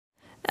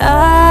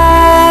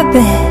I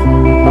bet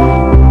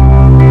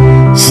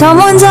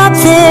someone's up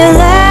there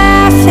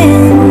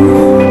laughing,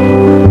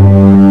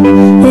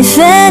 if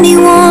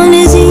anyone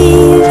is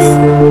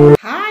even.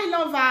 Hi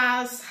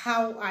lovers,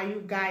 how are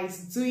you guys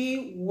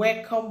doing?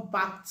 Welcome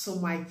back to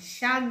my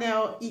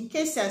channel. In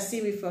case you are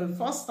seeing me for the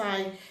first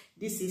time,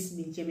 this is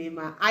me,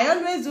 Jemima. I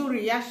always do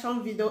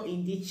reaction video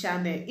in this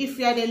channel. If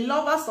you are the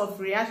lovers of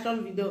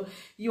reaction video,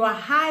 you are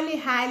highly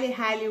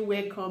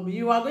welcome.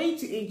 You are going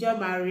to enjoy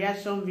my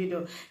reaction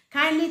video.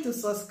 Kindly to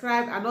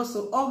subscribe and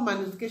also on my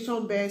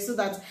notification bell so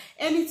that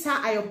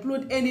anytime I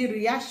upload any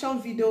reaction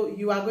video,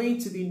 you are going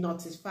to be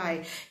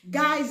notified.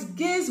 Guys,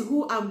 guess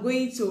who I'm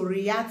going to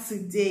react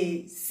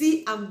today?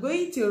 See, I'm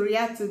going to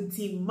react to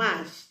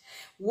Dimash.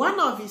 One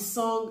of his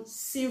songs,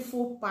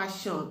 Sinful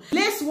Passion.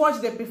 Let's watch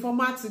the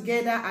performance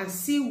together and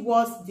see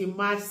what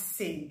Dimash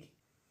sing.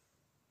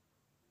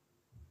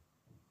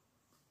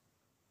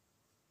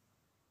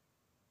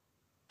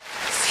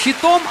 С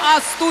хитом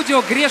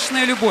А-студио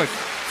 «Грешная любовь».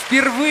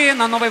 Впервые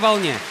на новой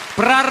волне.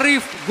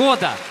 Прорыв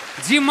года.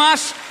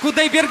 Димаш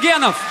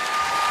Кудайбергенов.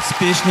 С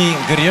песней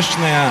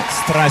 «Грешная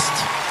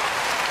страсть».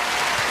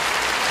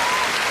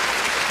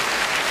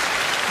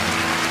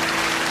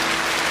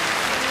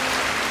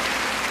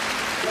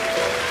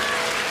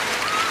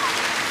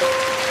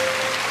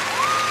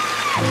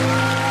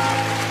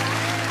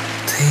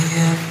 Ты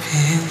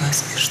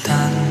явилась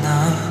нежданно,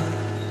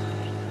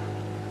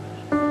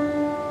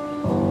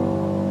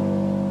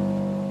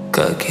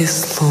 как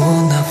из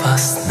лунного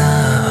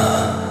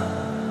сна.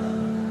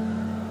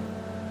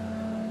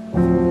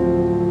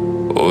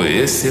 О,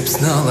 если б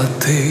знала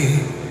ты,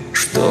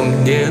 что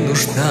мне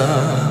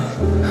нужна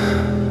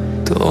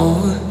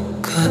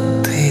только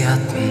ты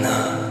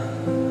одна.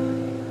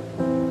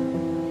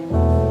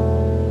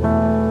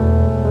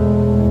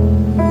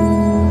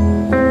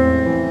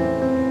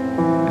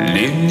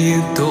 Ливни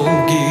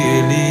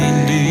долгие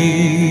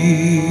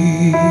лили,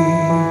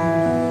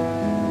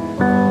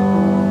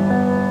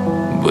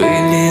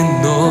 были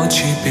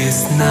ночи без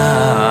сна,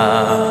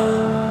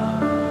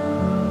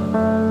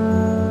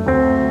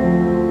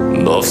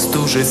 но в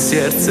стуже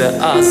сердце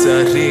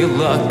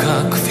озарила,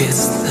 как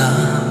весна,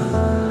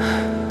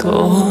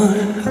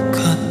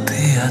 только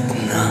ты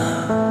одна.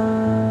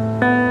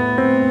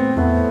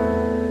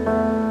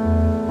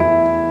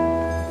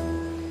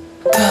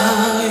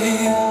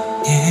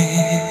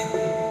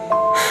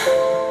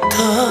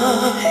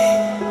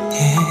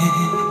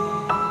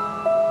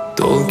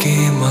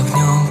 Долгим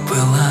огнем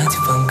пылать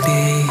в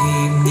мгле и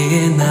в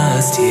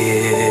ненастье.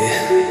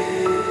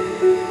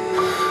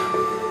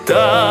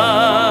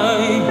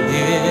 Дай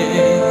мне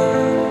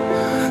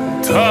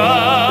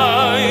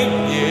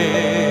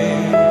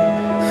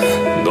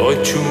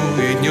ночью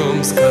и днем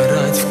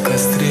сгорать в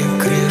костре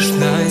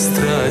грешной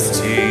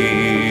страсти.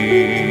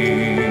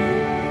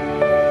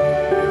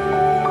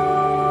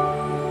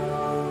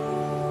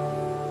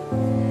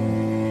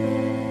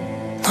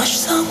 Ночь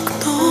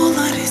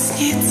замкнула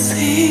ресницы,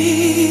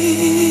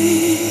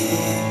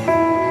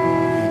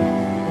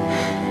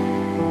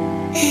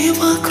 и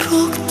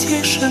вокруг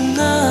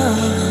тишина.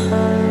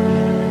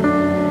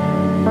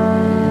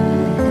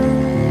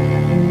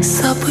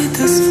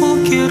 Забыты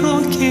звуки,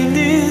 руки,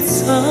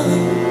 лица.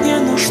 Мне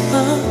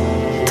нужна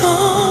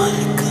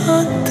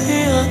только ты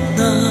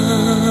одна.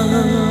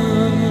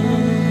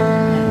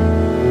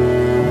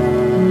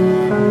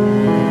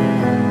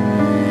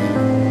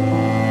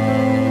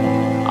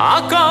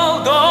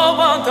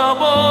 Околдован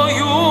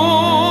тобою,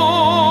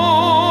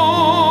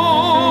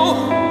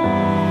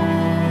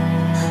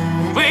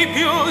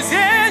 выпью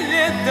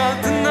зелье до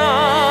дна,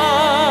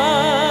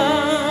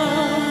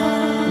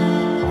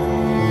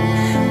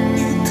 и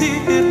ты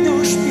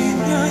вернешь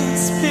меня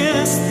из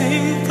бездны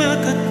в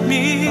этот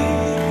мир,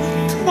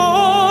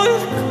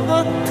 только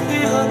ты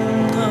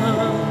одна.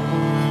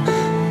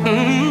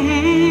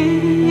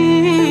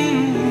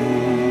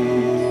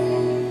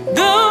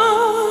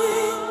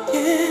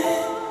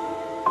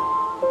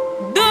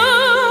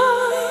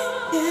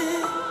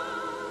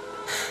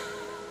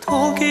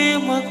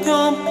 Долгим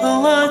огнем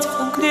пылать в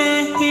мгле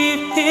и в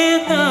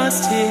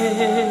ненастье.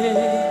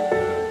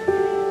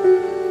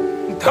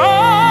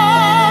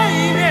 Дай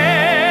мне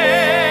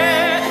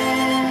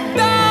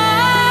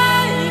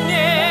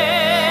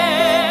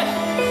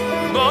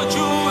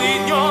ночью и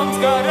днем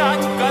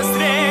сгорать в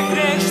костре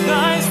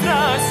грешной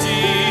страсти.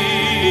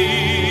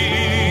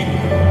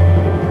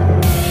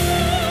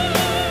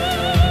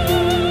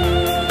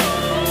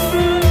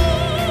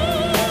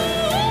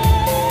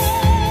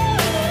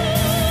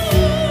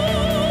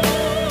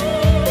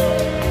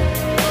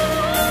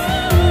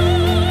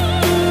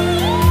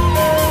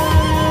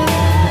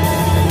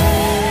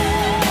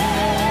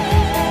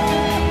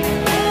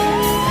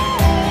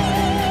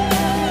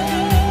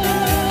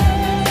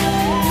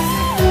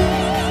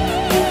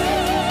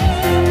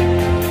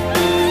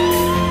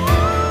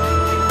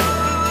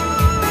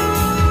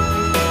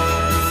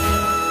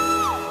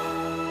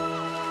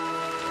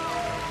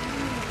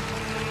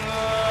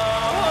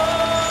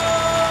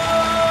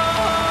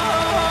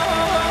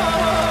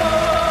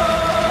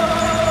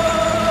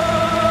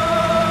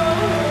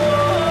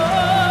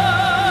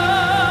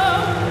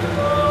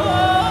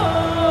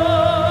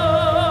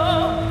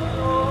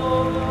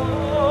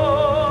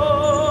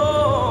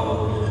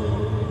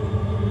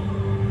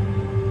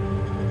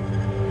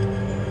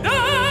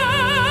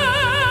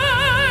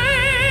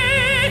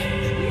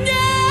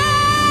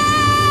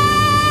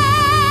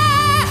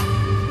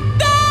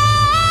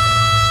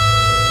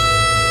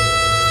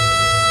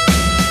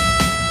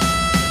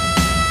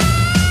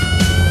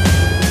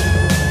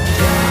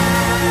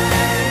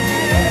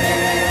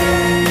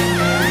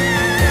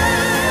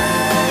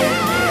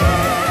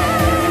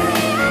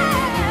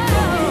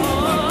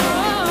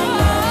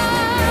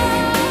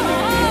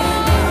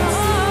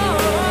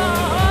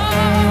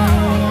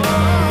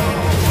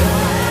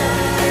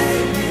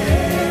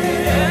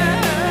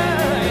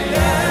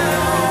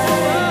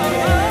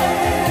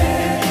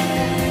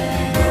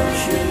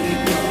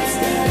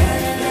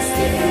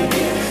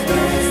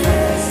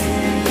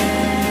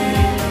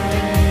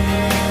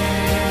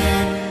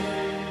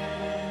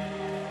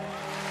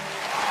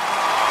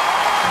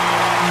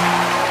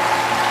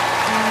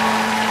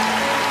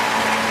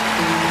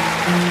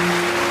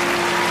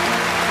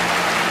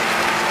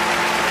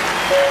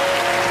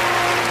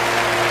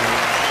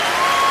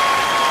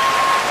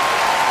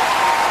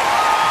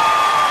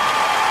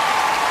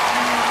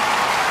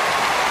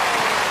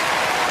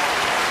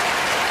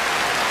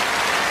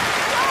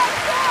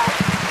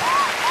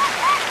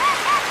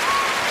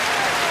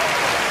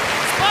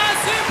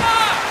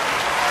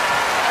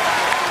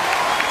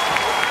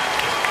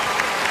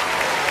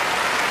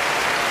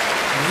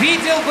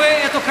 Видел бы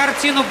эту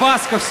картину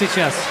Басков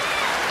сейчас.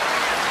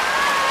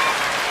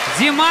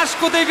 Димаш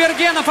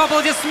Кудайбергенов,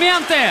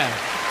 аплодисменты!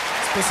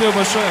 Спасибо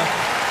большое.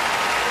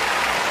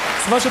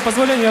 С вашего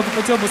позволения, я бы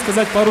хотел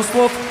сказать пару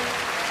слов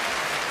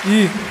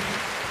и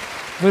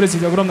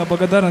выразить огромную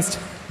благодарность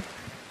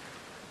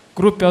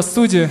группе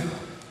 «Астудия»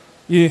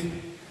 и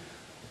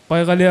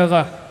Пайғали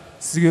аға,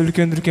 сізге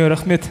үлкен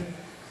рахмет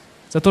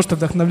за то, что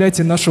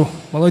вдохновляете нашу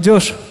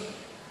молодежь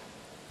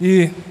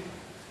и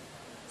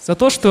за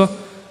то, что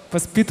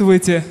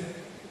воспитываете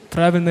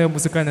правильное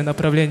музыкальное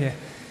направление.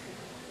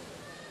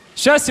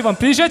 Счастья вам!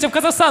 Приезжайте в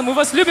Казахстан, мы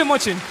вас любим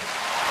очень!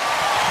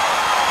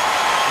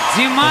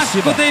 Димаш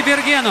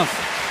Кудайбергенов.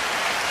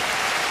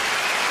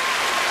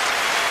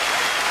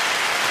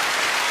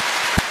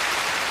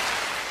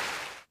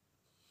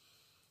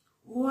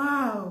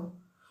 Wow,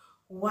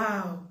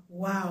 wow,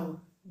 wow.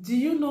 Do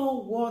you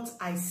know what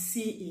I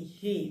see in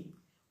him?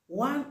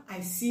 One, I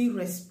see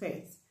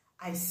respect,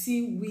 I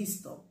see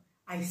wisdom,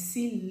 I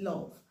see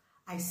love,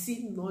 I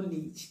see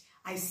knowledge,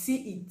 I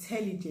see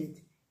intelligence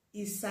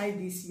inside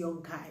this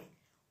young guy.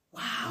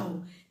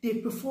 Wow,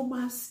 the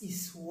performance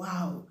is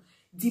wow.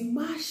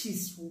 Dimash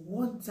is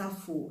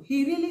wonderful.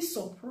 He really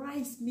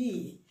surprised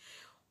me.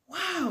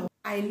 Wow,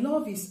 I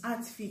love his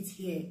outfit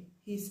here.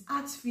 His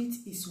outfit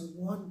is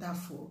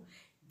wonderful.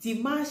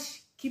 Dimash,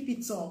 keep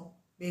it up.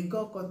 May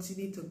God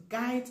continue to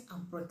guide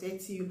and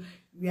protect you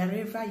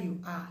wherever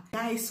you are.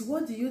 Guys,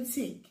 what do you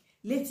think?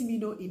 Let me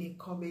know in the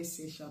comment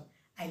section.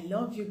 I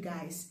love you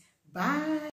guys. Bye.